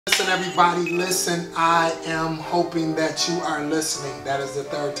Listen, everybody, listen. I am hoping that you are listening. That is the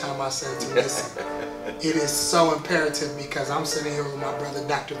third time I said to listen. It is so imperative because I'm sitting here with my brother,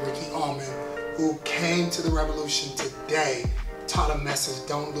 Dr. Ricky Allmon, who came to the revolution today, taught a message,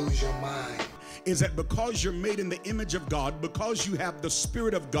 don't lose your mind. Is that because you're made in the image of God, because you have the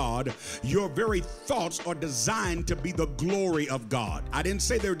Spirit of God, your very thoughts are designed to be the glory of God. I didn't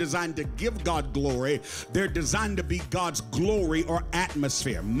say they're designed to give God glory. They're designed to be God's glory or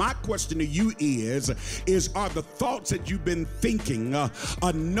atmosphere. My question to you is are the thoughts that you've been thinking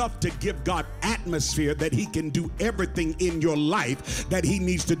enough to give God atmosphere that he can do everything in your life that he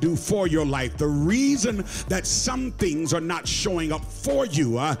needs to do for your life? The reason that some things are not showing up for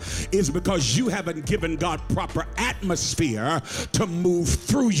you is because you haven't given God proper atmosphere to move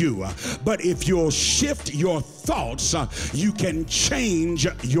through you. But if you'll shift your thoughts, you can change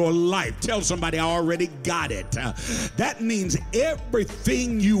your life. Tell somebody, I already got it. That means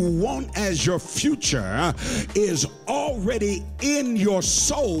everything you want as your future is already in your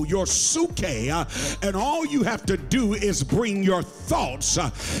soul, your suke, and all you have to do is bring your thoughts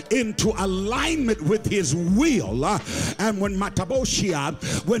into alignment with his will. And when my thoughts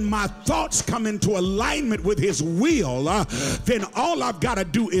come into alignment with his will, then all I've got to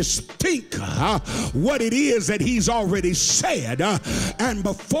do is think what it is that he's already said, and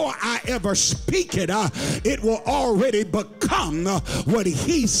before I ever speak it, it will already become what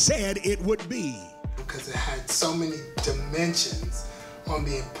he said it would be. Because it had so many dimensions on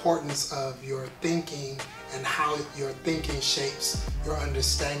the importance of your thinking and how your thinking shapes your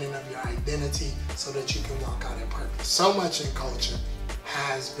understanding of your identity so that you can walk out in purpose. So much in culture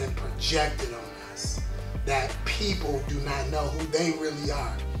has been projected on us that people do not know who they really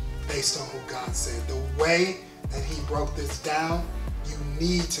are based on who God said. The way that he broke this down, you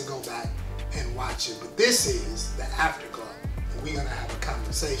need to go back and watch it. But this is the Afterglow, and we're going to have a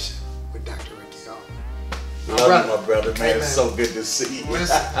conversation with Dr. Ricky Allmon. Love you, my brother, man. It's so good to see you.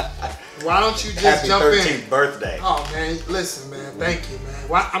 Listen, why don't you just Happy jump 13th in? birthday. Oh, man, listen, man. Thank you, man.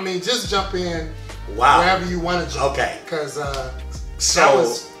 Why, I mean, just jump in wherever you want to jump. Okay. Because that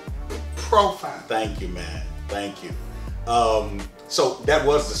was profound. Thank you, man. Thank you. So that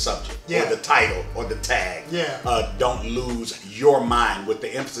was the subject, or the title, or the tag. Yeah. Don't lose your mind, with the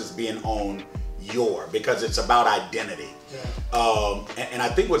emphasis being on your, because it's about identity. Yeah. And I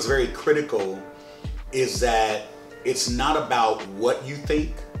think what's very critical is that it's not about what you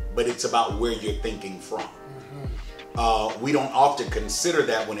think, but it's about where you're thinking from. Mm-hmm. We don't often consider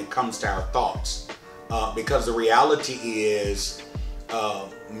that when it comes to our thoughts, because the reality is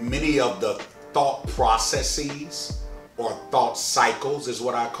many of the thought processes or thought cycles is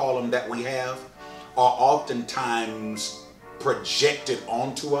what I call them that we have are oftentimes projected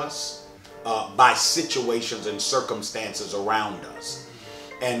onto us by situations and circumstances around us.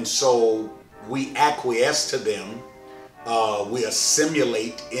 And so we acquiesce to them, we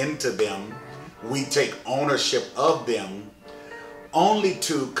assimilate into them, we take ownership of them, only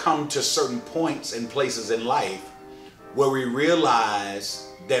to come to certain points and places in life where we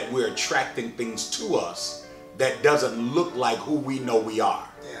realize that we're attracting things to us that doesn't look like who we know we are.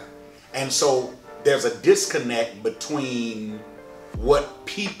 Yeah. And so there's a disconnect between what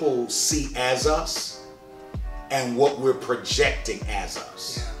people see as us and what we're projecting as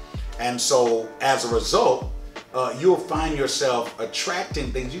us. Yeah. And so as a result, you'll find yourself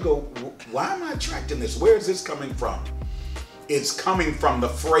attracting things. You go, why am I attracting this? Where is this coming from? It's coming from the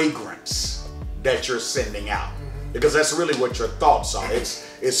fragrance that you're sending out. Because that's really what your thoughts are.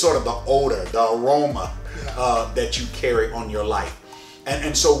 It's sort of the odor, the aroma that you carry on your life.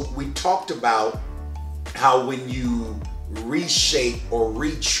 And so we talked about how when you reshape or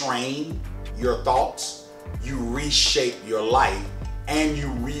retrain your thoughts, you reshape your life and you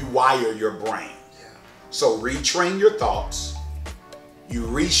rewire your brain. Yeah. So retrain your thoughts, you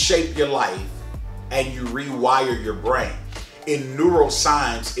reshape your life, and you rewire your brain. In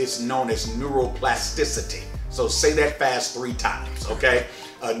neuroscience, it's known as neuroplasticity. So say that fast 3 times, okay?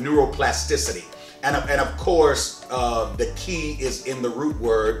 Neuroplasticity. And of course, the key is in the root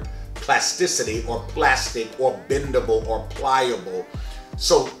word plasticity, or plastic, or bendable, or pliable.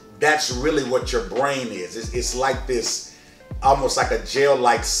 So that's really what your brain is. It's like this, almost like a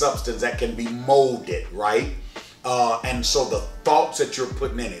gel-like substance that can be molded, right? And so the thoughts that you're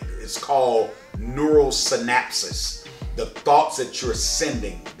putting in it, it's called neural synapses. The thoughts that you're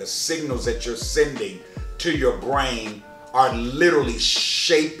sending, the signals that you're sending to your brain are literally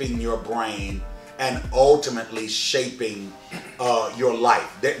shaping your brain and ultimately shaping your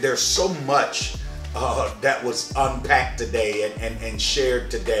life. There's so much that was unpacked today and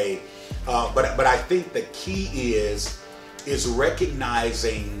shared today. But I think the key is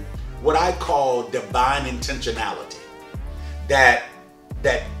recognizing what I call divine intentionality. That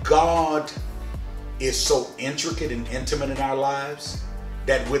God is so intricate and intimate in our lives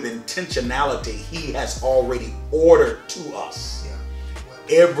that with intentionality, he has already ordered to us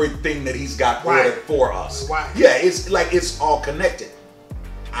everything that he's got ordered for us. Yeah, it's like it's all connected.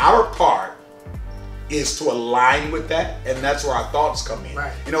 Our part is to align with that, and that's where our thoughts come in.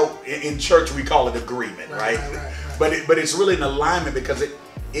 Right. You know, in church we call it agreement, right? But it's really an alignment because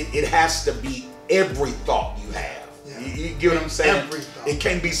it has to be every thought you have. You get what I'm saying? Every thought. It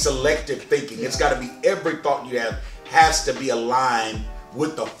can't be selective thinking. It's got to be every thought you have has to be aligned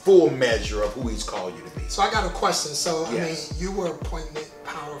with the full measure of who he's called you to be. So I got a question. So Yes. I mean, you were poignant,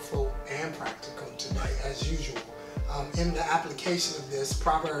 powerful, and practical tonight, as usual. In the application of this,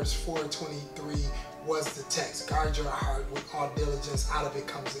 Proverbs 4:23 was the text. Guard your heart with all diligence. Out of it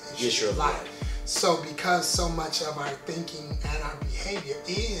comes the issue of life. So because so much of our thinking and our behavior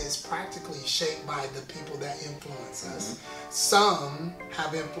is practically shaped by the people that influence us, some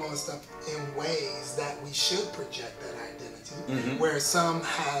have influenced us in ways that we should project that identity, where some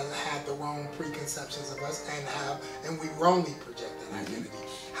have had the wrong preconceptions of us and we wrongly project that identity.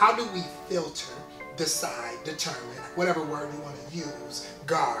 How do we filter, decide, determine, whatever word we want to use,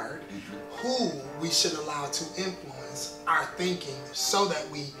 guard, who we should allow to influence our thinking so that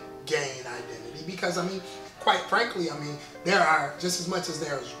we gain identity? Because I mean, quite frankly, I mean, there are just as much as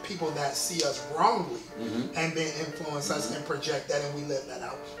there's people that see us wrongly and then influence us and project that and we live that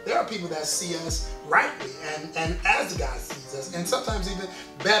out. There are people that see us rightly and as God sees us, and sometimes even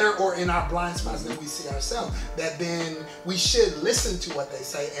better or in our blind spots than we see ourselves, that then we should listen to what they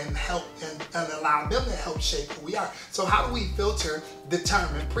say and help and allow them to help shape who we are. So how do we filter,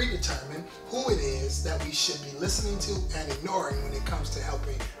 determine, predetermine who it is that we should be listening to and ignoring when it comes to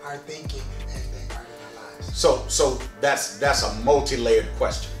helping our thinking and then guarding our lives? So that's a multi-layered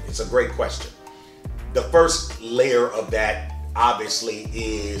question. It's a great question. The first layer of that obviously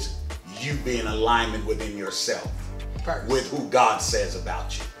is you being in alignment within yourself with who God says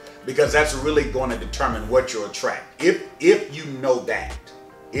about you, because that's really going to determine what you attract. If you know that,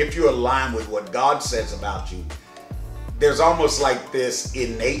 if you align with what God says about you, there's almost like this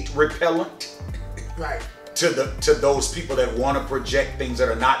innate repellent to those people that want to project things that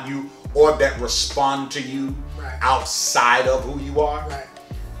are not you or that respond to you outside of who you are.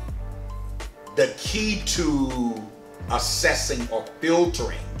 The key to assessing or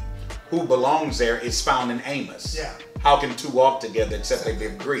filtering who belongs there is found in Amos. How can two walk together except they be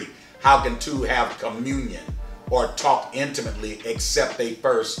agreed? How can two have communion or talk intimately except they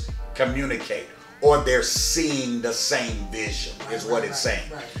first communicate? Or they're seeing the same vision is what it's saying.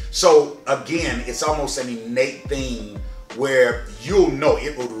 So again, it's almost an innate thing where you'll know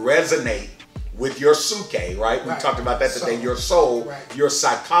it would resonate with your suke, right? We talked about that today. Your soul, your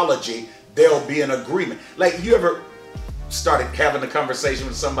psychology, there'll be an agreement. Like, you ever started having a conversation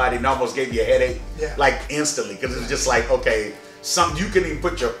with somebody and almost gave you a headache? Like instantly, because it's just like, okay, you can even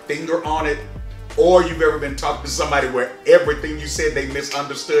put your finger on it. Or you've ever been talking to somebody where everything you said, they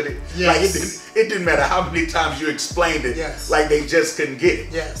misunderstood it. Like it didn't matter how many times you explained it, like they just couldn't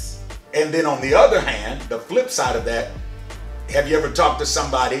get it. And then on the other hand, the flip side of that, have you ever talked to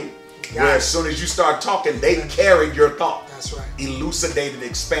somebody where as soon as you start talking, they carried your thought, elucidated,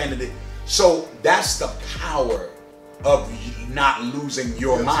 expanded it. So that's the power of not losing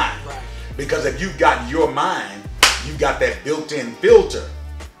your mind. Because if you've got your mind, you've got that built-in filter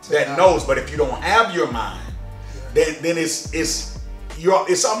that knows. But if you don't have your mind, then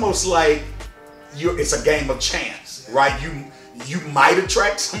it's almost like it's a game of chance, right? You might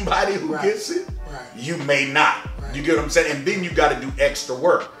attract somebody who gets it. You may not. You get what I'm saying? And then you got to do extra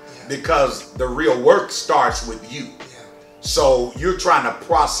work because the real work starts with you. So you're trying to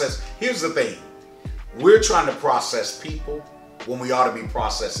process. Here's the thing. We're trying to process people when we ought to be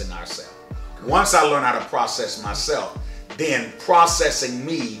processing ourselves. Once I learn how to process myself, then processing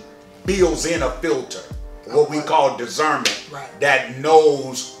me builds in a filter, what we call discernment, that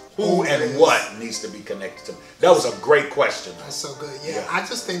knows who and what needs to be connected to me. That was a great question. That's so good. I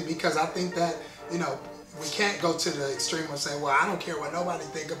just think, because I think that, you know, we can't go to the extreme of saying, well, I don't care what nobody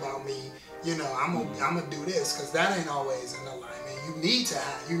think about me, you know, I'm gonna do this, because that ain't always in alignment.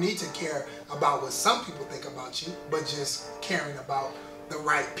 You need to care about what some people think about you, but just caring about the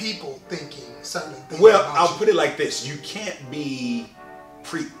right people thinking certain things. Well, I'll put it like this: you can't be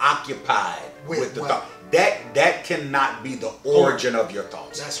preoccupied with the thought. That cannot be the origin of your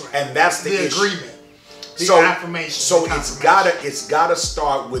thoughts. That's right. And that's the issue. Agreement. The affirmation. So it's gotta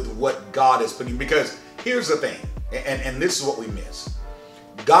start with what God is putting. Because here's the thing, and this is what we miss.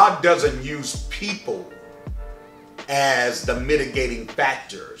 God doesn't use people as the mitigating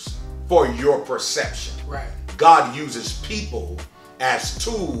factors for your perception. Right. God uses people as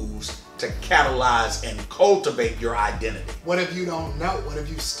tools to catalyze and cultivate your identity. What if you don't know? What if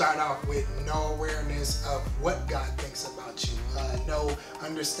you start off with no awareness of what God thinks about you, no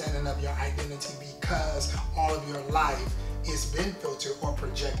understanding of your identity, because all of your life it's been filtered or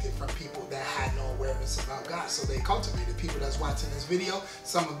projected from people that had no awareness about God. So they cultivated. People that's watching this video,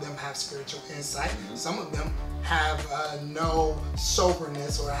 some of them have spiritual insight. Some of them have no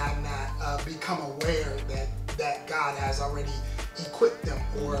soberness or have not become aware that God has already equipped them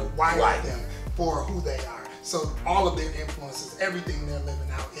or wired them for who they are. So all of their influences, everything they're living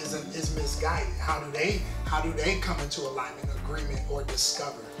out is misguided. How do they come into alignment, agreement, or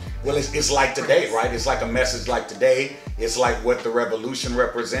discover? Well, it's like today, right? It's like a message like today. It's like what the revolution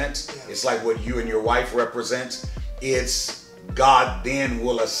represents. Yeah. It's like what you and your wife represents. It's God then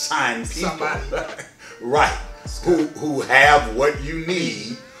will assign people, right, who have what you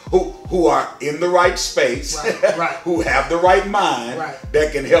need, who are in the right space, right. Who have the right mind,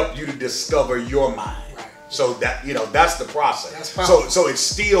 that can help you to discover your mind. So that, that's the process. So it's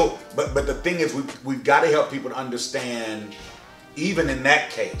still, but the thing is, we've got to help people to understand, even in that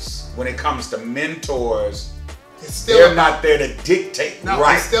case, when it comes to mentors, they're not there to dictate. No,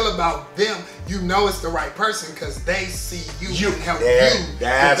 it's still about them. You know it's the right person because they see you and help you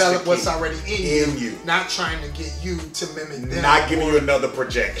develop what's already in you. Not trying to get you to mimic them. Not giving you another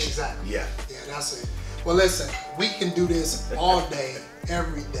projection. Exactly. Yeah, that's it. Well, listen, we can do this all day,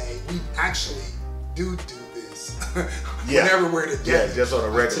 every day. We actually do this whenever we're together. Yeah, just on a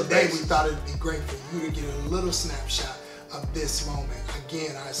regular Today basis. we thought it'd be great for you to get a little snapshot of this moment.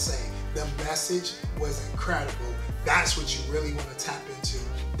 Again, I say the message was incredible. That's what you really want to tap into.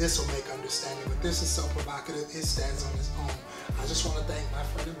 This will make understanding, but this is so provocative. It stands on its own. I just want to thank my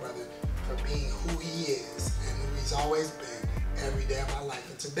friend and brother for being who he is and who he's always been every day of my life,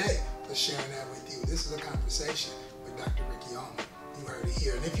 and today for sharing that with you. This is a conversation with Dr. Ricky Allmon. You heard it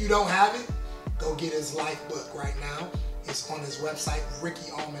here, and if you don't have it, go get his life book right now. It's on his website,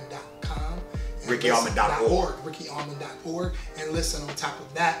 rickyallmon.com. rickyallmon.org. rickyallmon.org. And listen, on top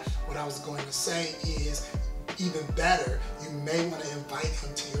of that, what I was going to say is, even better, you may want to invite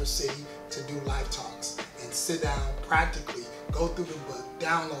him to your city to do live talks and sit down practically, go through the book,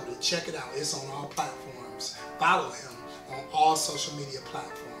 download it, check it out. It's on all platforms. Follow him on all social media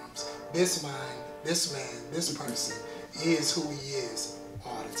platforms. This man, this person is who he is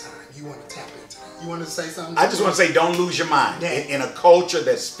all the time. You want to tap into that. You want to say something? I just want to say, don't lose your mind. In a culture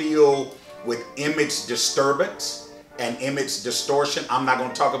that's filled with image disturbance and image distortion, I'm not going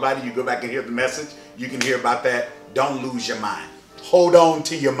to talk about it. You go back and hear the message. You can hear about that. Don't lose your mind. Hold on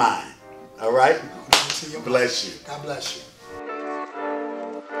to your mind. All right? Hold on to your mind. Bless you. God bless you.